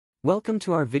Welcome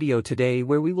to our video today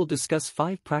where we will discuss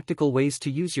 5 practical ways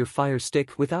to use your Fire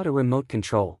Stick without a remote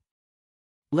control.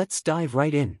 Let's dive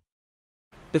right in.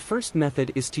 The first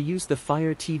method is to use the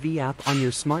Fire TV app on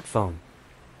your smartphone.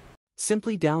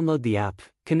 Simply download the app,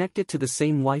 connect it to the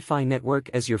same Wi-Fi network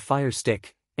as your Fire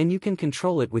Stick, and you can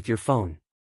control it with your phone.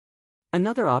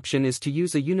 Another option is to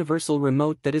use a universal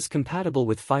remote that is compatible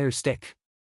with Fire Stick.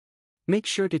 Make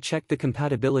sure to check the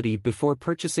compatibility before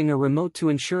purchasing a remote to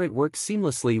ensure it works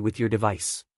seamlessly with your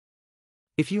device.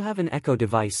 If you have an Echo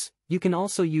device, you can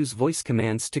also use voice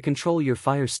commands to control your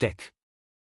Fire Stick.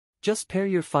 Just pair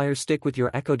your Fire Stick with your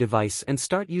Echo device and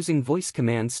start using voice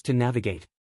commands to navigate.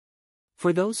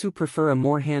 For those who prefer a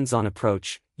more hands-on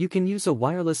approach, you can use a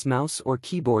wireless mouse or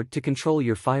keyboard to control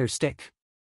your Fire Stick.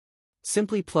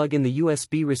 Simply plug in the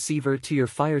USB receiver to your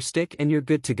Fire Stick and you're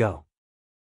good to go.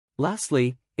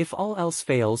 Lastly, if all else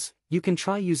fails, you can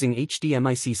try using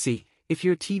HDMI CEC if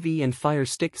your TV and Fire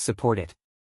Stick support it.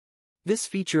 This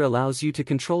feature allows you to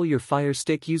control your Fire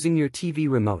Stick using your TV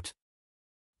remote.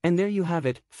 And there you have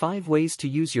it, 5 ways to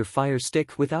use your Fire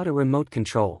Stick without a remote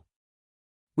control.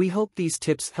 We hope these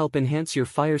tips help enhance your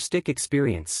Fire Stick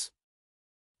experience.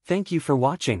 Thank you for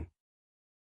watching.